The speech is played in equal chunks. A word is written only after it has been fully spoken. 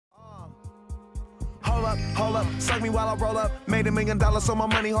hold up, suck me while I roll up. Made $1 million, so my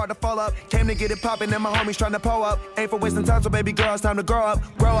money hard to fall up. Came to get it poppin', and my homies tryna pull up. Ain't for wasting time, so baby girl, it's time to grow up.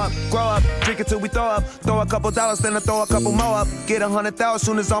 Grow up, grow up, drink it till we throw up. Throw a couple dollars, then I throw a couple more up. Get 100,000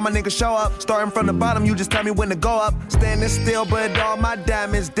 soon as all my niggas show up. Starting from the bottom, you just tell me when to go up. Standing still, but all my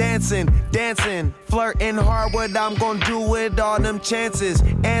diamonds dancing, dancing. Flirting hard, what I'm gon' do with all them chances.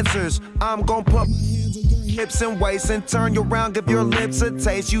 Answers, I'm gon' put hips and waist and turn you around, give your lips a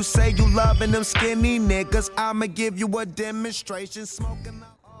taste. You say you loving them skinny niggas, I'ma give you a demonstration. Smoking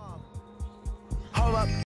up. Hold up.